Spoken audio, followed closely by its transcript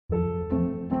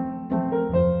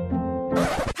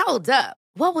Hold up.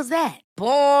 What was that?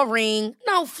 Boring.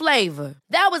 No flavor.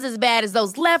 That was as bad as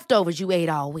those leftovers you ate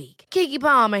all week. Keke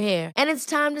Palmer here, and it's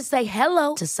time to say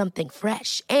hello to something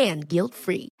fresh and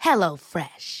guilt-free. Hello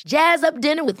Fresh. Jazz up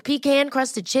dinner with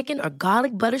pecan-crusted chicken or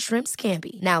garlic butter shrimp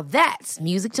scampi. Now that's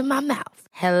music to my mouth.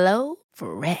 Hello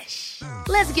Fresh.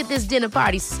 Let's get this dinner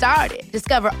party started.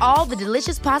 Discover all the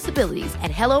delicious possibilities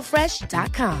at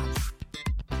hellofresh.com.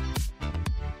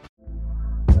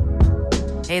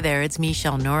 Hey there, it's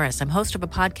Michelle Norris. I'm host of a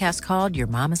podcast called Your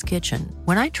Mama's Kitchen.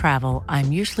 When I travel,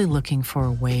 I'm usually looking for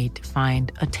a way to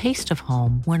find a taste of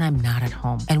home when I'm not at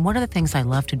home. And one of the things I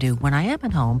love to do when I am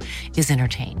at home is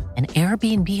entertain. And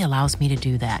Airbnb allows me to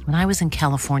do that. When I was in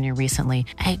California recently,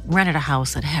 I rented a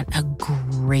house that had a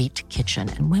great kitchen.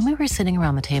 And when we were sitting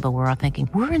around the table, we were all thinking,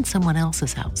 we're in someone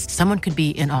else's house. Someone could be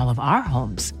in all of our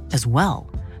homes as well.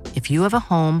 If you have a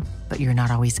home, but you're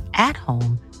not always at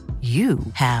home, you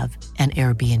have an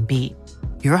Airbnb.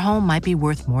 Your home might be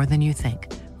worth more than you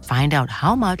think. Find out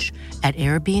how much at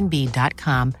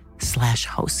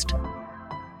airbnb.com/host.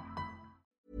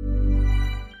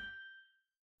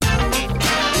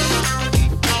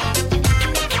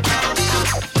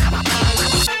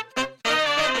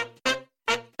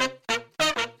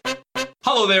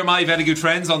 Hello there, my very good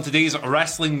friends. On today's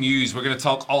wrestling news, we're going to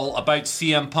talk all about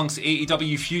CM Punk's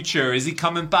AEW future. Is he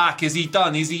coming back? Is he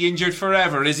done? Is he injured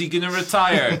forever? Is he going to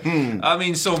retire? I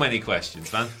mean, so many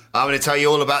questions, man. I'm going to tell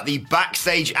you all about the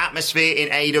backstage atmosphere in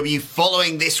AEW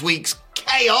following this week's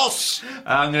chaos.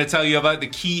 I'm going to tell you about the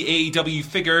key AEW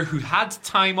figure who had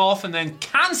time off and then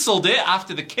cancelled it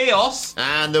after the chaos.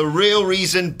 And the real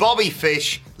reason Bobby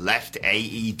Fish left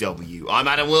AEW. I'm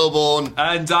Adam Wilborn.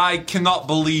 And I cannot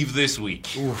believe this week.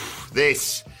 Oof,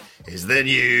 this is the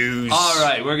news. All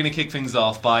right, we're going to kick things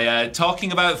off by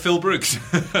talking about Phil Brooks.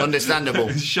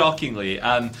 Understandable. Shockingly.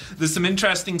 There's some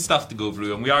interesting stuff to go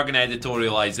through, and we are going to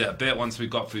editorialise it a bit once we've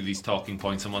got through these talking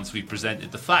points and once we've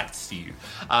presented the facts to you.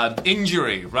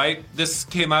 Injury, right? This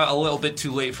came out a little bit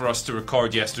too late for us to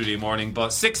record yesterday morning,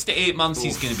 but 6 to 8 months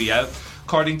he's going to be out.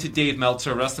 According to Dave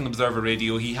Meltzer, Wrestling Observer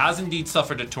Radio, he has indeed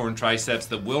suffered a torn triceps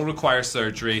that will require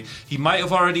surgery. He might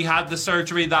have already had the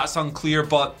surgery, that's unclear,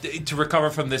 but to recover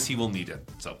from this, he will need it.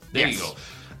 So, there you go.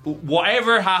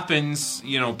 Whatever happens,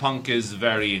 Punk is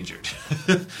very injured.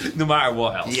 No matter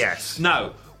what else. Yes.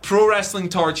 Now, Pro Wrestling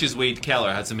Torch's Wade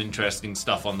Keller had some interesting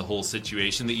stuff on the whole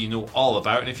situation that you know all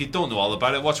about. And if you don't know all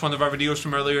about it, watch one of our videos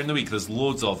from earlier in the week. There's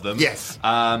loads of them. Yes.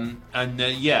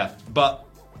 But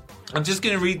I'm just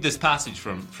going to read this passage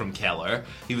from Keller.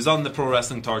 He was on the Pro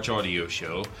Wrestling Torch audio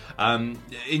show,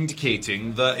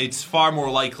 indicating that it's far more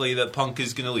likely that Punk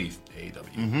is going to leave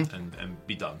AEW and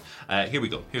be done. Here we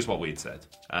go. Here's what Wade said.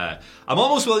 I'm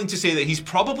almost willing to say that he's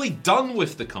probably done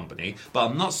with the company, but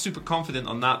I'm not super confident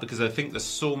on that because I think there's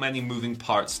so many moving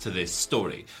parts to this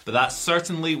story. But that's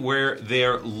certainly where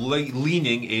their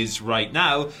leaning is right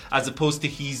now, as opposed to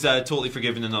he's totally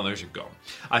forgiven and others are gone.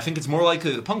 I think it's more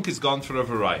likely that Punk is gone for a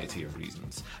variety of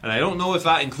reasons. And I don't know if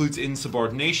that includes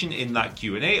insubordination in that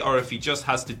Q&A, or if he just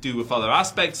has to do with other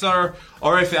aspects, or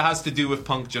if it has to do with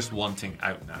Punk just wanting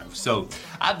out now. So,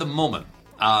 at the moment,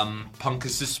 Punk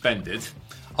is suspended,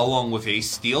 along with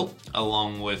Ace Steel,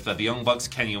 along with the Young Bucks,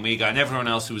 Kenny Omega, and everyone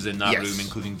else who was in that room,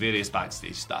 including various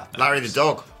backstage staff members. Larry the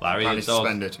Dog. Larry the Dog.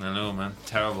 Suspended. I know, man.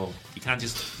 Terrible. You can't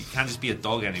just be a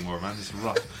dog anymore, man. It's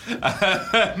rough.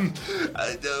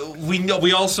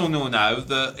 We also know now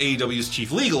that AEW's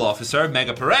chief legal officer,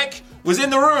 Mega Parek, was in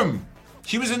the room.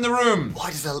 She was in the room.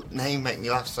 Why does that name make me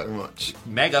laugh so much?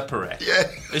 Mega Parek. Yeah.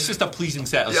 It's just a pleasing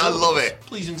set of syllables. I love it.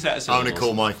 Pleasing set of syllables. I'm going to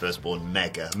call my firstborn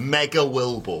Mega. Mega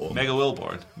Wilborn. Mega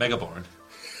Wilborn. Megaborn.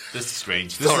 This is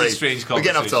strange. This is a strange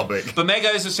conversation. We're getting off topic. But Mega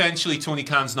is essentially Tony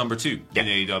Khan's number 2 in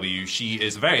AEW. She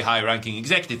is a very high-ranking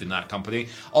executive in that company.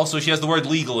 Also, she has the word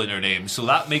legal in her name, so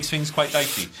that makes things quite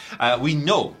dicey. We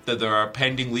know that there are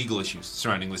pending legal issues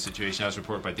surrounding the situation, as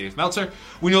reported by Dave Meltzer.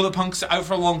 We know that Punk's out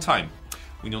for a long time.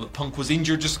 We know that Punk was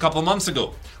injured just a couple of months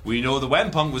ago. We know that when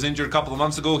Punk was injured a couple of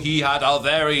months ago, he had a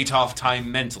very tough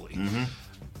time mentally.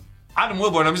 Adam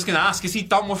Wilborn, I'm just going to ask, is he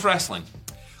done with wrestling?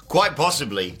 Quite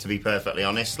possibly, to be perfectly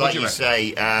honest. Like you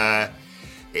say,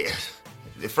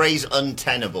 the phrase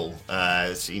untenable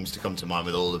seems to come to mind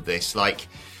with all of this. Like,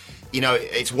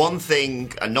 it's one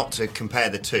thing, and not to compare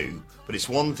the two, but it's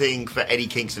one thing for Eddie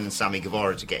Kingston and Sammy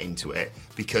Guevara to get into it,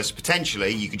 because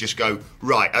potentially you could just go,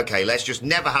 right, okay, let's just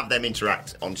never have them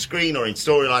interact on screen or in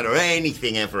storyline or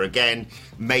anything ever again.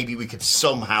 Maybe we could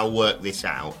somehow work this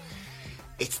out.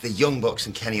 It's the Young Bucks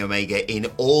and Kenny Omega in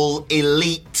all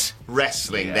elite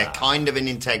wrestling. Yeah. They're kind of an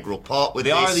integral part with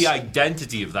this. They are the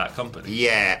identity of that company.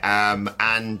 Yeah,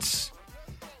 and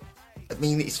I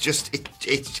mean, it's just,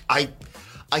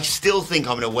 I still think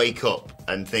I'm going to wake up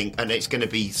and it's going to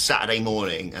be Saturday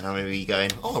morning, and I'm going to be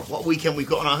going, oh, what weekend we've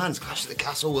got on our hands? Clash of the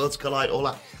Castle, Worlds Collide, all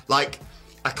that. Like,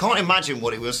 I can't imagine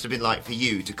what it must have been like for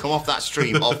you to come off that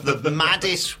stream of the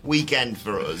maddest weekend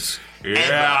for us ever,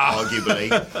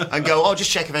 arguably, and go, oh,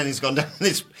 just check if anything's gone down.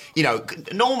 This,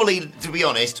 normally, to be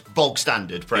honest, bog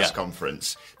standard press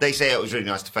conference. They say it was really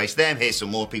nice to face them. Here's some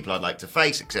more people I'd like to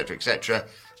face, etc., etc.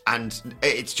 And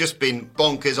it's just been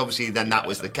bonkers. Obviously, then that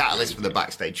was the catalyst for the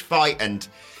backstage fight. And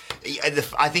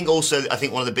I think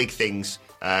one of the big things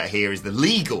here is the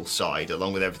legal side,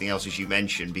 along with everything else, as you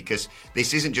mentioned, because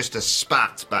this isn't just a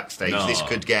spat backstage. No. This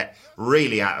could get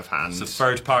really out of hand. It's a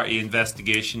third-party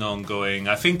investigation ongoing.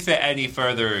 I think that any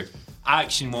further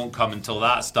action won't come until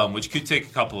that's done, which could take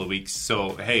a couple of weeks.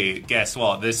 So, hey, guess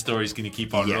what? This story's going to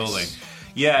keep on rolling.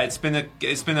 Yeah, it's been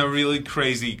a really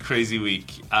crazy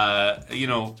week. I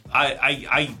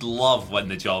love when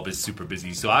the job is super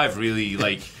busy. So I've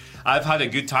really I've had a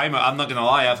good time. I'm not gonna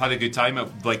lie, I've had a good time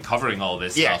at covering all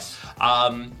this stuff.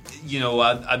 I'm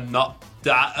not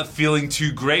feeling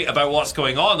too great about what's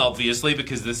going on, obviously,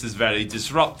 because this is very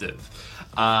disruptive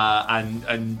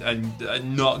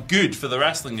and not good for the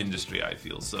wrestling industry, I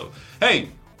feel. So hey,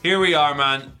 here we are,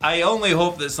 man. I only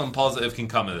hope that some positive can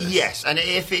come of this. Yes, and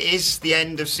if it is the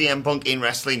end of CM Punk in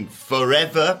wrestling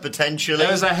forever, potentially. It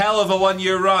was a hell of a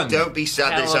 1-year run. Don't be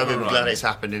sad that it's over. I'm glad it's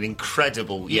happened. An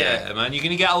incredible year. Yeah, man. You're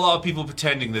going to get a lot of people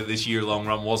pretending that this year-long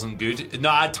run wasn't good. No,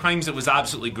 at times it was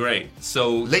absolutely great. So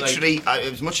literally,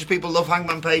 as much as people love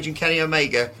Hangman Page and Kenny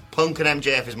Omega, Punk and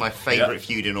MJF is my favourite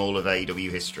feud in all of AEW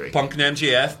history. Punk and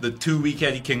MJF, the 2-week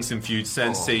Eddie Kingston feud,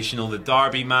 sensational. The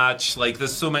Derby match,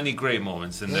 there's so many great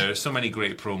moments in there. So many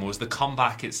great promos. The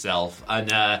comeback itself,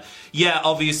 and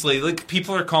obviously,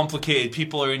 people are complicated.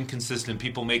 People are inconsistent.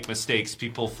 People make mistakes.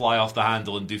 People fly off the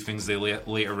handle and do things they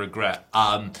later regret.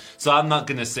 So I'm not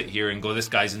going to sit here and go, this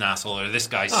guy's an asshole, or this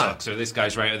guy sucks, or this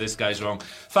guy's right, or this guy's wrong.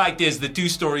 Fact is, the two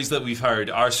stories that we've heard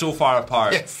are so far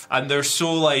apart, and they're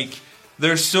so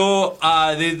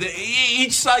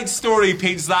each side's story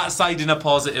paints that side in a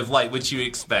positive light, which you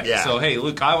expect. Yeah. So, hey,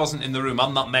 look, I wasn't in the room.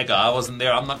 I'm not Mega. I wasn't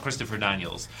there. I'm not Christopher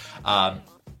Daniels.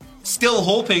 Still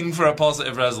hoping for a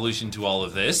positive resolution to all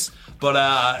of this, but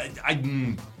I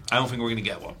don't think we're going to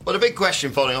get one. Well, the big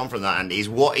question following on from that, Andy, is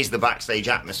what is the backstage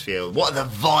atmosphere? What are the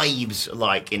vibes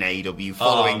like in AEW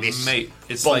following this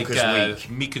it's bonkers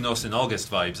week? Mykonos in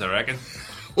August vibes, I reckon.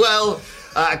 Well,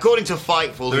 according to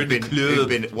Fightful, who've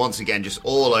been once again just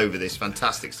all over this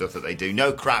fantastic stuff that they do.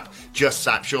 No crap, just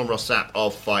Sapp. Sean Ross Sapp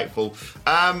of Fightful.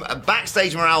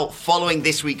 Backstage morale following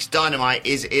this week's Dynamite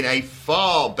is in a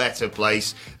far better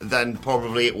place than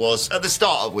probably it was at the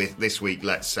start of this week,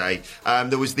 let's say.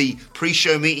 There was the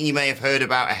pre-show meeting you may have heard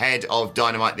about ahead of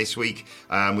Dynamite this week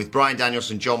with Bryan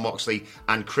Danielson, Jon Moxley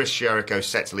and Chris Jericho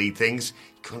set to lead things.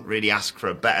 Couldn't really ask for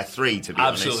a better three, to be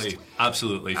honest.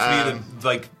 Absolutely. Three of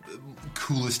them,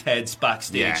 coolest heads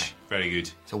backstage. Yeah. Very good.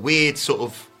 It's a weird sort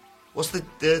of... What's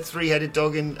the three-headed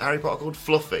dog in Harry Potter called?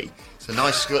 Fluffy. It's a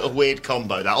nice little weird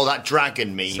combo. That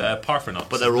dragon meme. It's Parthenos.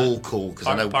 But they're all cool. Because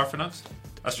I know... Parthenos?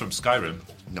 That's from Skyrim.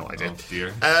 No idea. Oh, dear.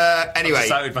 Anyway. I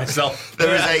decided myself.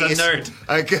 There is a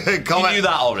nerd. Comment, you knew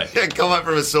that already. A comment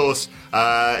from a source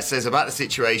says about the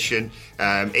situation,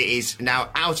 it is now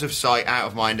out of sight, out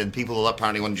of mind, and people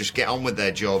apparently want to just get on with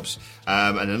their jobs.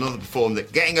 And another performed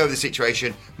that getting over the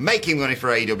situation, making money for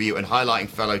AEW, and highlighting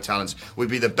fellow talents would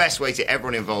be the best way to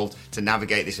everyone involved to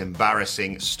navigate this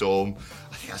embarrassing storm.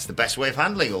 I think that's the best way of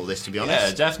handling all this, to be honest.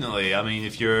 Yeah, definitely. I mean,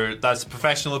 that's a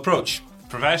professional approach.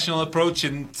 Professional approach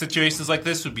in situations like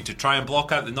this would be to try and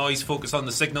block out the noise, focus on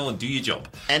the signal, and do your job.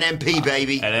 NMP,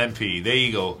 baby. NMP, there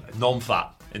you go.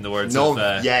 Non-fat, in the words of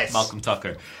Malcolm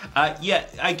Tucker. I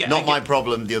get my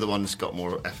problem. The other one's got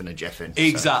more F and a Jeff in.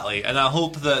 Exactly. So. And I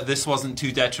hope that this wasn't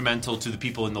too detrimental to the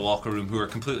people in the locker room who are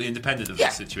completely independent of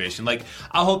this situation.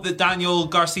 I hope that Daniel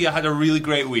Garcia had a really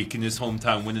great week in his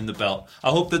hometown winning the belt. I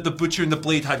hope that the Butcher and the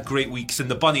Blade had great weeks,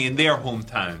 and the Bunny in their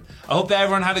hometown. I hope that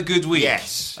everyone had a good week.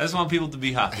 Yes. I just want people to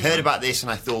be happy. I heard about this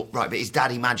and I thought, right, but is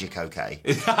Daddy Magic okay?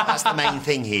 That's the main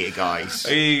thing here, guys.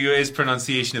 His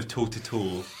pronunciation of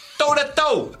toe-to-toe.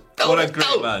 Toe-to-toe! What a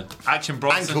great man. Action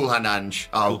Bronson. And Cool Hand Ange.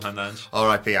 Cool Hand Ange.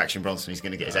 R.I.P. Action Bronson. He's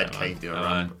going to get his head caved in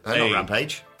on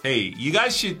Rampage. Hey, you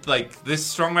guys should, this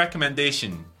strong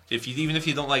recommendation, even if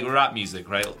you don't like rap music,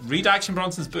 right? Read Action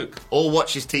Bronson's book. Or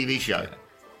watch his TV show.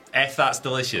 F That's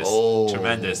Delicious. Oh.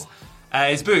 Tremendous.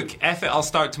 His book, F It I'll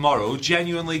Start Tomorrow,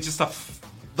 genuinely just a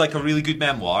really good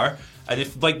memoir And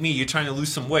if, like me, you're trying to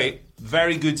lose some weight,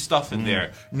 very good stuff in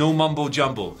there. No mumbo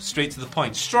jumbo, straight to the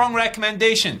point. Strong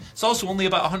recommendation. It's also only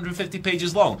about 150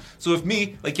 pages long. So if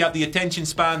me, like you have the attention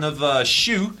span of a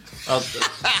shoe,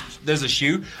 there's a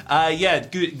shoe.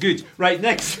 Good. Right,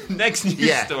 next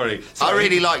news story. Sorry. I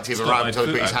really liked him Stop around my until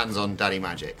he foot put his out. hands on Daddy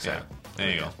Magic. So. Yeah,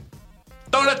 there you go.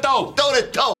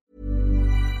 Donut.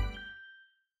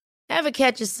 Ever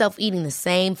catch yourself eating the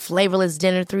same flavorless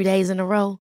dinner 3 days in a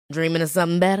row? Dreaming of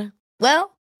something better?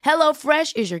 Well,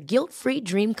 HelloFresh is your guilt-free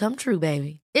dream come true,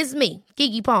 baby. It's me,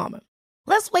 Keke Palmer.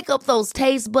 Let's wake up those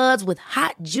taste buds with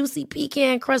hot, juicy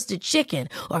pecan-crusted chicken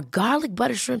or garlic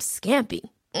butter shrimp scampi.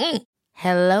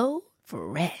 Hello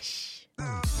Fresh.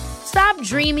 Stop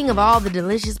dreaming of all the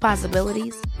delicious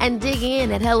possibilities and dig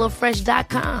in at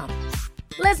HelloFresh.com.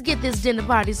 Let's get this dinner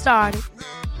party started.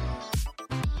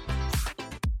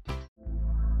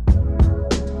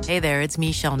 Hey there, it's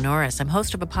Michelle Norris. I'm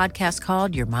host of a podcast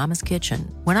called Your Mama's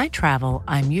Kitchen. When I travel,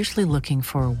 I'm usually looking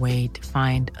for a way to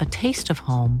find a taste of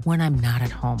home when I'm not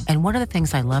at home. And one of the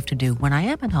things I love to do when I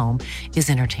am at home is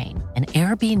entertain. And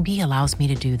Airbnb allows me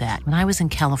to do that. When I was in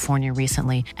California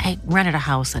recently, I rented a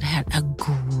house that had a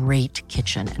great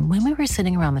kitchen. And when we were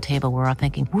sitting around the table, we were all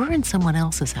thinking, we're in someone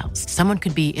else's house. Someone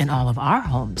could be in all of our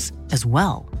homes as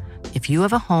well. If you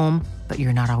have a home, but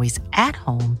you're not always at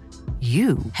home,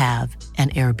 you have an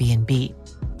Airbnb.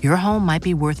 Your home might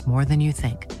be worth more than you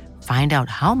think. Find out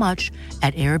how much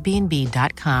at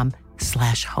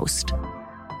airbnb.com/host.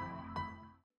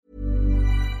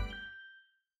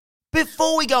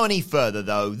 Before we go any further,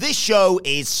 though, this show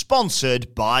is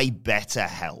sponsored by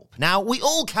BetterHelp. Now, we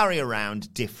all carry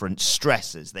around different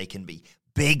stressors. They can be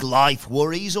big life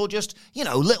worries or just,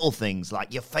 little things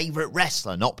like your favorite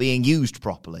wrestler not being used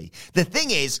properly. The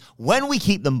thing is, when we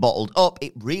keep them bottled up,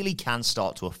 it really can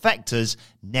start to affect us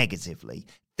negatively.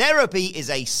 Therapy is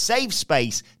a safe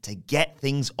space to get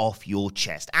things off your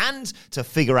chest and to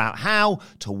figure out how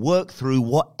to work through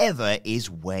whatever is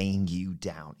weighing you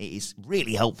down. It is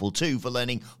really helpful too for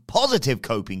learning positive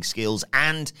coping skills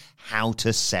and how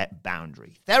to set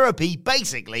boundaries. Therapy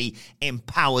basically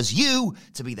empowers you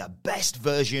to be the best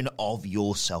version of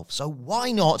yourself. So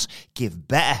why not give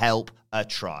BetterHelp a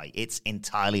try? It's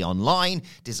entirely online,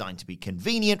 designed to be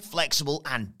convenient, flexible,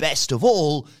 and best of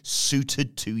all,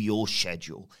 suited to your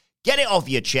schedule. Get it off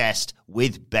your chest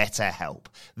with BetterHelp.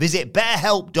 Visit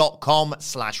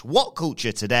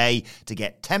betterhelp.com/whatculture today to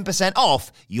get 10%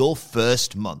 off your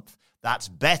first month. That's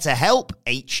BetterHelp,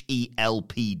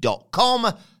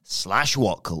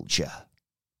 HELP.com/whatculture.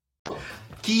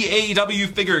 Key AEW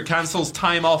figure cancels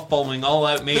time off following All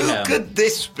Out Mayhem. Who could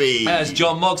this be? It's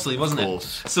John Moxley, wasn't Of it?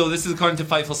 course. So this is according to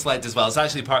Fightful Select as well. It's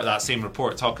actually part of that same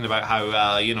report talking about how,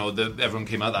 everyone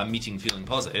came out of that meeting feeling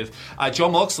positive.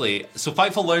 John Moxley, so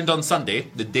Fightful learned on Sunday,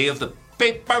 the day of the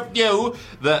pay-per-view,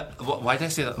 that... Why did I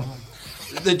say that? Oh.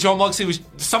 That John Moxley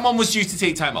someone was due to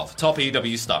take time off, top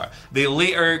AEW star.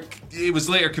 It was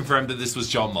later confirmed that this was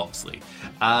John Moxley.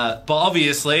 But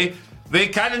obviously... they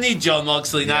kind of need John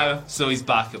Moxley now, so he's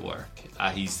back at work.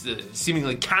 He's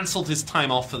seemingly cancelled his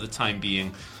time off for the time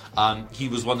being. He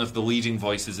was one of the leading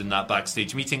voices in that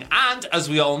backstage meeting, and as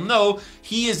we all know,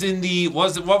 he is in the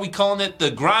what are we calling it?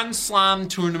 The Grand Slam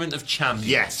Tournament of Champions.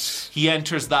 Yes. He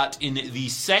enters that in the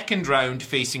second round,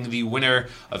 facing the winner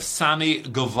of Sammy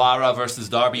Guevara versus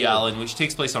Darby Allin, which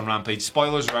takes place on Rampage.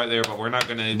 Spoilers are out there, but we're not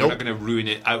gonna ruin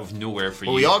it out of nowhere for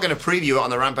you. We are going to preview it on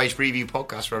the Rampage Preview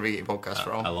podcast, wherever you get your podcast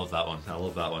from. I love that one.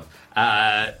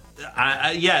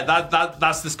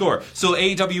 That's the score. So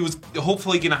AEW was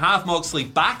hopefully going to have Moxley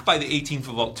back by the 18th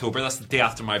of October. That's the day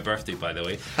after my birthday, by the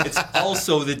way. It's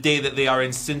also the day that they are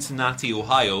in Cincinnati,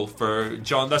 Ohio for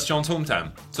John. That's John's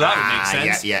hometown. So that would make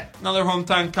sense. Yeah. Another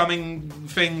hometown coming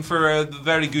thing for a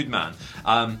very good man.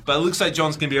 But it looks like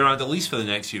John's going to be around at least for the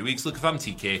next few weeks. Look, if I'm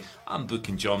TK, I'm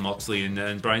booking John Moxley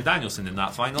and Bryan Danielson in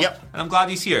that final. Yep. And I'm glad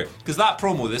he's here, because that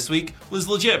promo this week was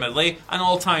legitimately an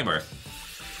all-timer.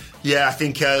 Yeah, I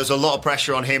think there's a lot of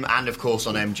pressure on him and, of course,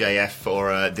 on MJF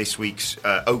for this week's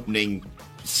opening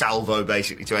salvo,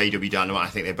 basically, to AEW Dynamite. I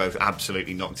think they both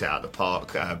absolutely knocked it out of the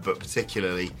park, but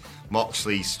particularly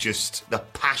Moxley's just the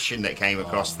passion that came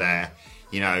across there.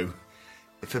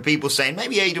 For people saying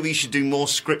maybe AEW should do more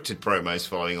scripted promos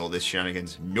following all this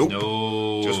shenanigans. Nope.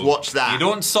 No. Just watch that. You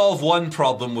don't solve one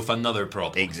problem with another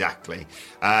problem. Exactly.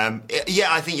 I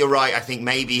think you're right. I think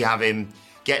maybe have him...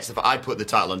 I'd put the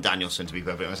title on Danielson, to be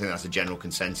perfect honest. I think that's a general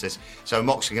consensus. So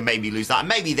Moxley can maybe lose that, and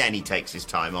maybe then he takes his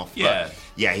time off. Yeah.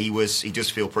 But he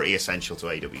does feel pretty essential to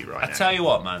AEW right now. I tell you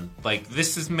what, man,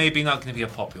 this is maybe not going to be a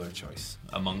popular choice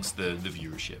amongst the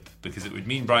viewership, because it would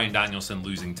mean Bryan Danielson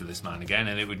losing to this man again,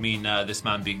 and it would mean this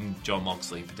man beating John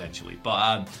Moxley potentially.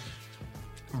 But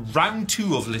round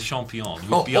 2 of Le Champion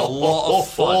would be a lot of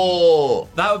fun.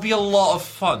 That would be a lot of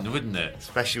fun, wouldn't it?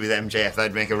 Especially with MJF,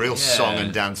 they'd make a real song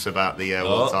and dance about the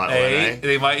world title. Hey,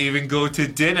 they might even go to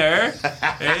dinner.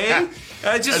 Hey,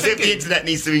 as if the internet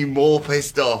needs to be more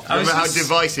pissed off. Remember how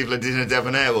divisive Le Dinner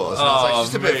Debonair was? And I was like,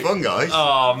 just a bit of fun, guys.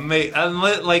 Oh, mate. And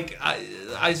like,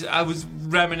 I was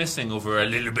reminiscing over a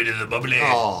little bit of the bubbly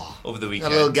over the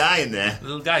weekend. A little guy in there.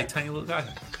 Little guy, tiny little guy.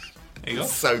 There you go.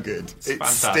 So good. It's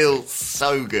fantastic. Still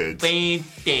so good.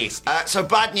 Fantastic. So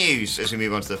bad news as we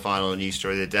move on to the final news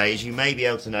story of the day. As you may be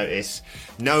able to notice,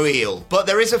 no eel. But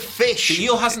there is a fish. The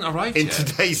eel hasn't arrived in yet.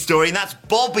 today's story, and that's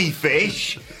Bobby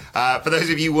Fish. For those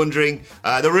of you wondering,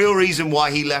 the real reason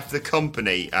why he left the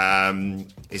company,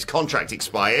 his contract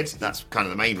expired. That's kind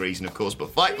of the main reason, of course.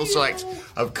 But Fightful Select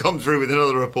have come through with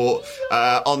another report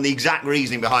on the exact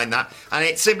reasoning behind that. And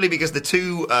it's simply because the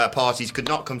two parties could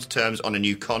not come to terms on a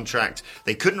new contract.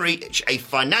 They couldn't reach a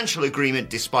financial agreement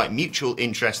despite mutual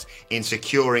interest in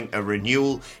securing a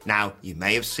renewal. Now, you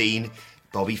may have seen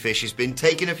Bobby Fish has been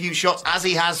taking a few shots, as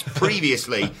he has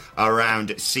previously, around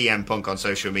CM Punk on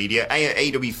social media.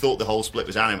 AEW thought the whole split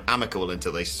was amicable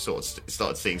until they sort of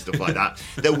started seeing stuff like that.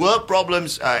 There were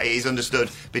problems, it is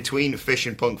understood, between Fish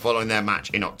and Punk following their match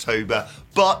in October,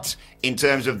 but in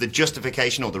terms of the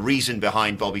justification or the reason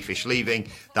behind Bobby Fish leaving,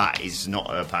 that is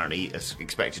not apparently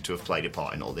expected to have played a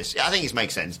part in all this. I think it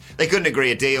makes sense. They couldn't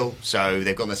agree a deal, so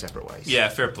they've gone their separate ways. Yeah,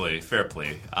 fair play.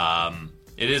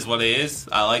 It is what it is.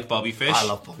 I like Bobby Fish. I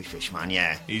love Bobby Fish, man,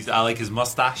 yeah. I like his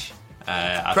mustache.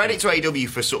 Credit to AEW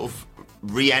for sort of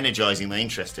re-energising my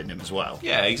interest in him as well.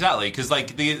 Yeah, exactly. Because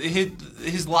like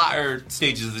his latter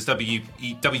stages of this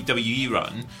WWE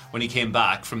run, when he came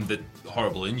back from the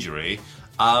horrible injury,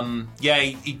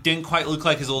 he didn't quite look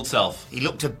like his old self. He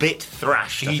looked a bit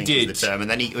thrashed, I think was the term. And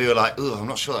then we were like, I'm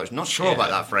not sure about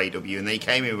that for AEW. And then he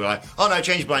came in and we were like, oh no,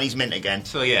 change plan, he's mint again.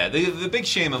 So yeah, the big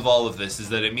shame of all of this is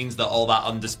that it means that all that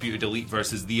Undisputed Elite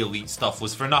versus the Elite stuff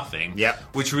was for nothing. Yep.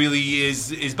 Which really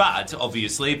is bad,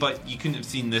 obviously, but you couldn't have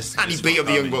seen this. And he beat up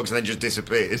the Young Bucks and then just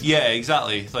disappeared. Yeah,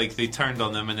 exactly. Like, they turned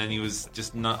on them and then he was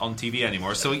just not on TV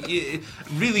anymore. So,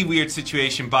 really weird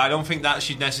situation, but I don't think that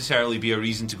should necessarily be a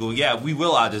reason to go, we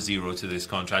will add a 0 to this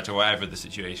contract or whatever the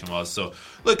situation was. So,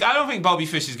 look, I don't think Bobby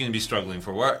Fish is going to be struggling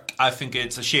for work. I think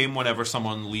it's a shame whenever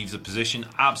someone leaves a position,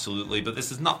 absolutely, but this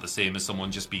is not the same as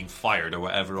someone just being fired or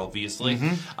whatever, obviously.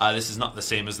 This is not the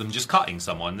same as them just cutting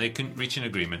someone. They couldn't reach an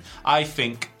agreement. I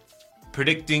think,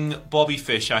 predicting Bobby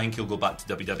Fish, I think he'll go back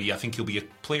to WWE. I think he'll be a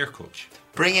player coach.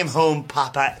 Bring him home,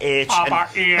 Papa H.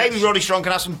 Maybe Roddy Strong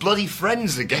can have some bloody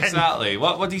friends again. Exactly.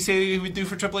 What do you say he would do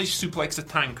for Triple H? Suplex a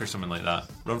tank or something like that?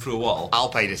 Run through a wall? I'll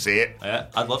pay to see it. Yeah,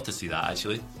 I'd love to see that,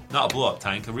 actually. Not a blow-up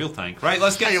tank, a real tank. Right,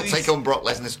 let's get to He'll these... take on Brock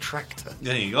Lesnar's tractor.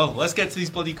 There you go. Let's get to these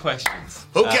bloody questions.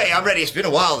 Okay, I'm ready. It's been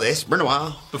a while, this. Been a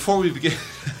while. Before we begin...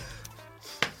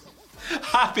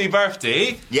 Happy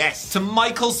birthday. Yes. To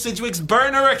Michael Sidgwick's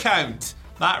burner account.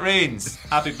 Matt Reigns.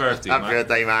 Happy birthday, Happy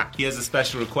birthday, Matt. He has a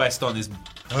special request on his...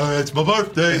 it's my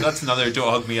birthday. That's another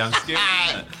Don't Hug Me, I'm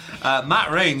scared.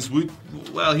 Matt Reigns would...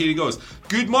 Well, here he goes.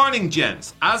 Good morning,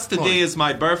 gents. As today is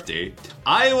my birthday,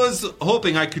 I was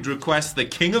hoping I could request the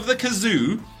King of the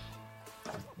Kazoo.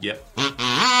 Yep.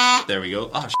 There we go.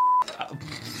 Oh,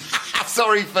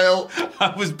 Sorry, Phil.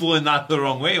 I was blowing that the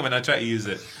wrong way when I tried to use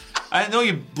it. I didn't know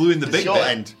you blew in the big short bit.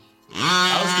 end.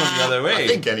 I was going the other way. I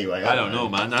think anyway. I don't know,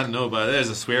 man. I don't know, but there's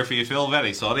a swear for you, Phil.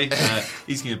 Very sorry.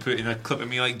 He's going to put in a clip of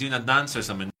me like doing a dance or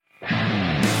something.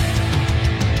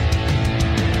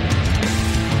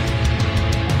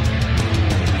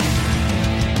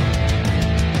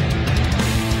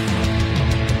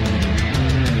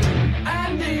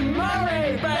 Andy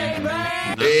Murray,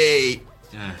 baby! Hey!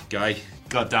 Guy.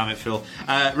 God damn it, Phil.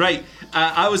 Right.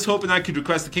 I was hoping I could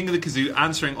request the King of the Kazoo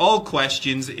answering all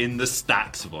questions in the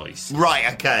Stax voice.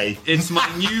 Right, okay. It's my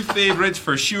new favourite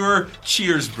for sure.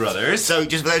 Cheers, brothers. So,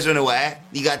 just for those who are unaware,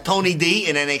 you got Tony D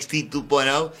in NXT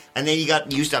 2.0, and then you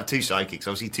used to have two sidekicks.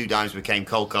 Obviously, 2 times became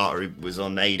Cole Carter, who was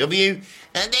on AEW,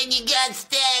 and then you got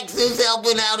Stax, who's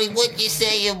helping out in What You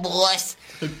Saying, boss.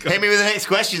 Hit me with the next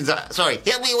questions.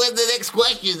 Hit me with the next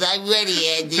questions. I'm ready,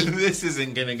 Andy. This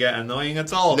isn't going to get annoying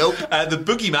at all. Nope. The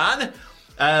Boogeyman.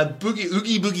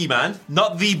 Oogie Boogeyman.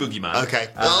 Not the Boogeyman. Okay.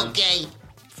 Okay.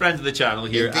 Friend of the channel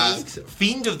here Indeed. asks,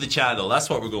 Fiend of the channel, that's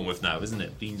what we're going with now, isn't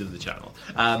it? Fiend of the channel.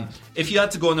 If you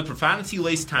had to go on a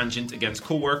profanity-laced tangent against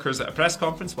co-workers at a press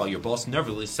conference while your boss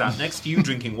nervously sat next to you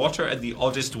drinking water in the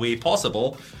oddest way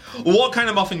possible, what kind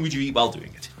of muffin would you eat while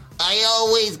doing it? I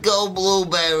always go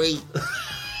blueberry.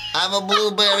 I'm a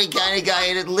blueberry kind of guy,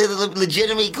 and it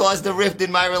legitimately caused a rift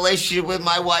in my relationship with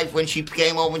my wife when she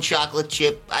came home with chocolate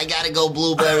chip. I gotta go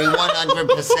blueberry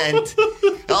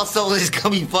 100%. Also, this is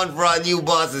gonna be fun for our new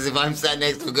bosses if I'm sat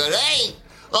next to her going, hey,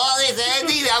 all this,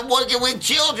 Andy, I'm working with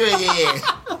children here.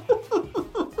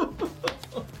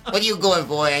 What are you going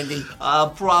for, Andy? I'll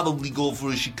probably go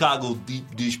for a Chicago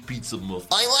deep dish pizza muffin.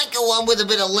 I like a one with a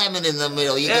bit of lemon in the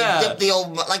middle. You can dip the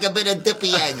old, like a bit of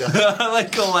dippy egg. I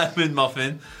like a lemon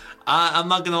muffin. I'm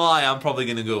not going to lie, I'm probably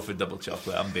going to go for double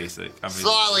chocolate. I'm basic. I'm really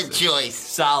Solid basic. choice.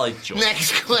 Solid choice.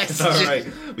 Next question. All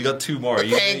right, we got two more.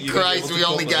 Thank Christ, we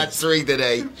only got 3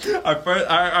 today.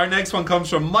 Our next one comes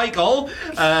from Michael,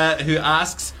 who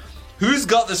asks, who's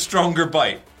got the stronger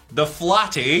bite, the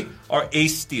Flatty or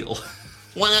Ace Steel?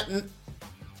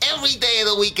 Every day of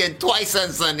the weekend, twice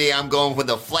on Sunday, I'm going for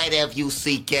the flat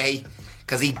F-U-C-K,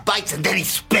 because he bites and then he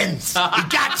spins. He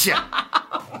gotcha.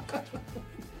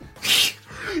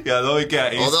 Yeah, no, we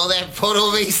get it. Although that photo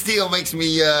of Ace Steel makes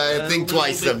me think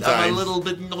twice sometimes. I'm a little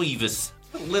bit nervous.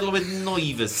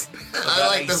 I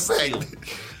like the fact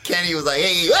Kenny was like,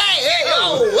 hey,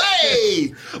 well,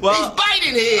 he's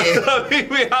biting here. I mean,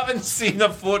 we haven't seen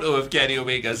a photo of Kenny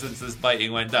Omega since this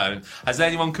biting went down. Has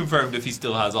anyone confirmed if he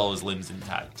still has all his limbs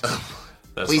intact?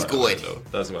 Please go ahead.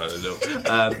 That's what I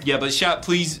know. Yeah, but chat,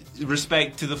 please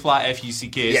respect to the flat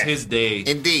F-U-C-K. It's his day.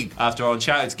 Indeed. After all,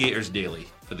 chat, it's Gators Daily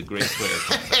for the great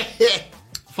Twitter.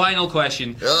 Final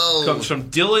question comes from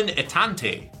Dylan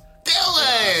Etante.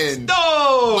 Dylan!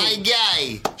 No! My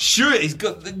guy. Sure, he's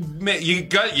got you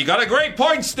got a great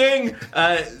point, Sting.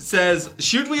 Says,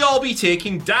 should we all be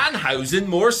taking Danhausen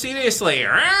more seriously?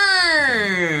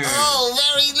 Oh,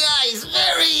 very nice,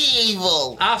 very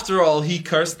evil. After all, he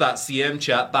cursed that CM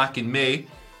chat back in May,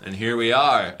 and here we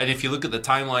are. And if you look at the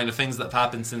timeline of things that have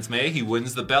happened since May, he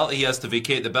wins the belt, he has to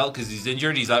vacate the belt because he's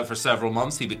injured, he's out for several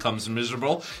months, he becomes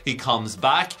miserable, he comes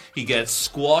back, he gets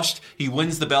squashed, he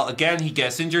wins the belt again, he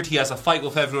gets injured, he has a fight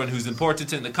with everyone who's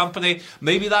important in the company.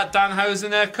 Maybe that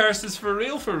Danhausen curse is for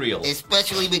real.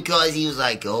 Especially because he was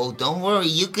like, oh, don't worry,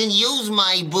 you can use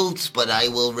my boots, but I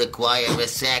will require a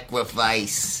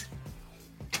sacrifice.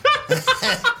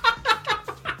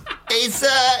 Is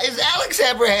Alex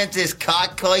Abrahantis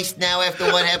cock-coist now after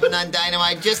what happened on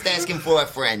Dynamite? Just asking for a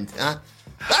friend, huh?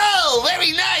 Oh,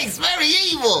 very nice, very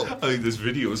evil. I think this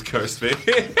video is cursed, mate.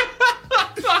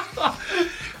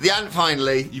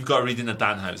 Finally. You've got to read in a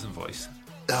Danhausen voice.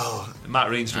 Oh. Matt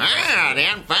Reigns. Finally.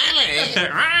 And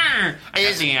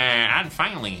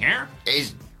finally here.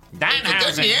 Is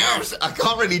Danhausen. I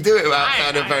can't really do it without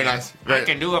sounding very nice. I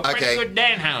can do a pretty good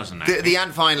Danhausen. The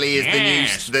and finally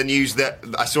is the news that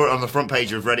I saw it on the front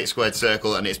page of Reddit Squared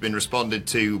Circle, and it's been responded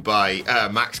to by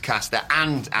Max Caster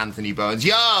and Anthony Bowens.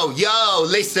 Yo,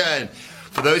 listen.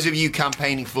 For those of you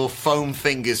campaigning for foam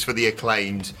fingers for the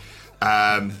Acclaimed,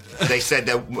 they said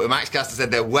that Max Caster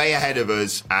said they're way ahead of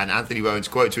us, and Anthony Bowens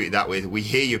quote tweeted that with, "We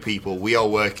hear you, people. We are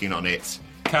working on it."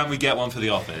 Can we get one for the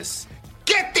office?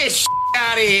 Get this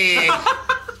out of here!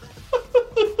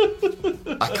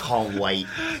 I can't wait.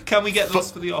 Can we get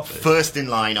those for the office? First in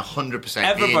line, 100%.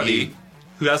 Everybody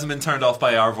who hasn't been turned off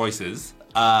by our voices,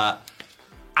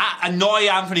 annoy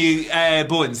Anthony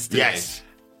Bowens today. Yes.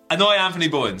 Annoy Anthony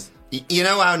Bowens. You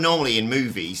know how normally in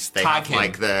movies they Tag have him.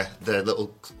 like the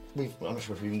little... I'm not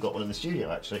sure if we've even got one in the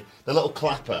studio, actually. The little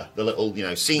clapper, the little,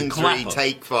 scene 3,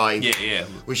 take 5. Yeah.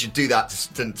 We should do that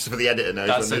for the editor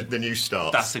knows when the news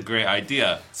starts. That's a great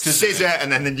idea. Scissor and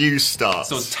then the news starts.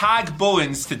 So tag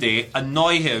Bowens today,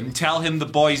 annoy him, tell him the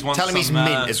boys want Tell him some, he's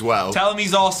mint as well. Tell him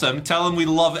he's awesome, tell him we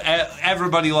love,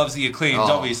 everybody loves the Acclaimed,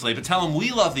 obviously, but tell him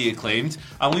we love the Acclaimed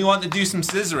and we want to do some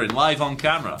scissoring live on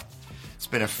camera. It's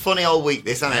been a funny old week,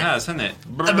 this, hasn't it? Yeah, isn't it?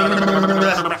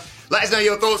 Let us know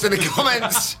your thoughts in the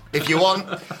comments if you want.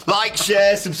 Like,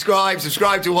 share, subscribe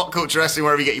to What Culture Wrestling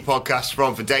wherever you get your podcasts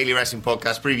from for daily wrestling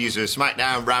podcast previews of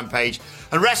SmackDown, Rampage,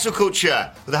 and Wrestle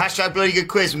Culture with the hashtag Bloody Good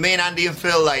Quiz. Me and Andy and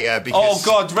Phil later. Because, oh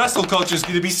God, Wrestle Culture is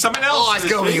going to be something else. Oh, it's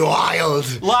going to be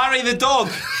wild. Larry the Dog,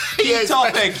 key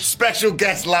topic, special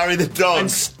guest Larry the Dog,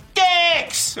 and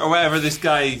Sticks or whatever this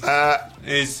guy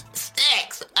is.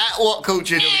 Sticks at What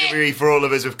Culture WWE for all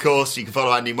of us, of course. You can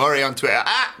follow Andy Murray on Twitter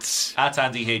at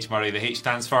Andy H Murray. The H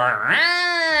stands for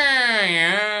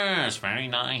yes, very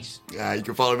nice. You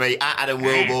can follow me at Adam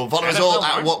Wilborn. Follow us all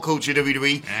at What Culture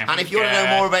WWE. And if you want to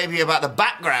know more maybe about the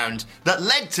background that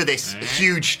led to this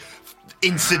huge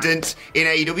incident in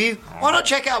AEW, why not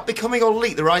check out Becoming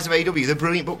Elite, The Rise of AEW, the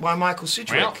brilliant book by Michael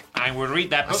Sidgwick. Well, I will read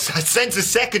that book. I sense a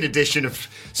second edition of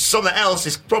something else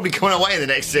is probably coming away in the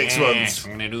next 6 months.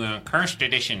 We're going to do a cursed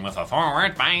edition with a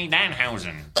foreword by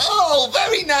Danhausen. Oh,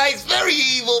 very nice, very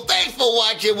evil. Thanks for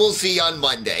watching. We'll see you on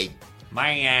Monday. My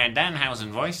Danhausen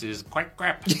voice is quite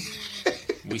crap.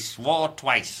 We swore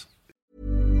twice.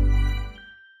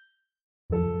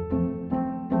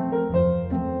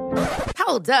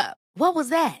 Hold up. What was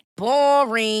that?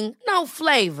 Boring. No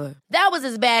flavor. That was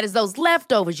as bad as those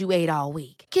leftovers you ate all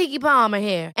week. Keke Palmer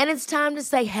here, and it's time to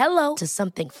say hello to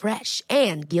something fresh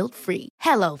and guilt-free.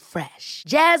 Hello Fresh.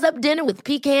 Jazz up dinner with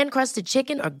pecan-crusted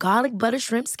chicken or garlic butter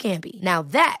shrimp scampi. Now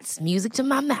that's music to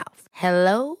my mouth.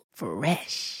 Hello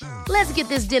Fresh. Let's get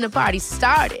this dinner party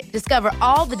started. Discover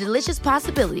all the delicious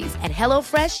possibilities at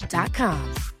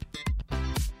hellofresh.com.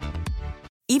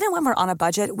 Even when we're on a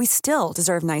budget, we still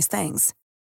deserve nice things.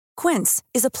 Quince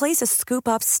is a place to scoop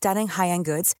up stunning high-end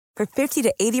goods for 50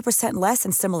 to 80% less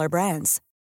than similar brands.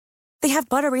 They have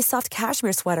buttery soft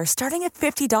cashmere sweaters starting at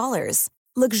 $50,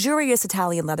 luxurious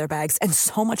Italian leather bags, and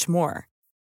so much more.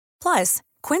 Plus,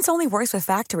 Quince only works with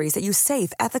factories that use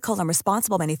safe, ethical, and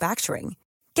responsible manufacturing.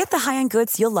 Get the high-end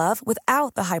goods you'll love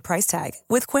without the high price tag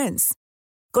with Quince.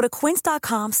 Go to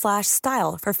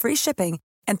quince.com/style for free shipping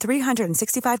and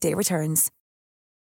 365-day returns.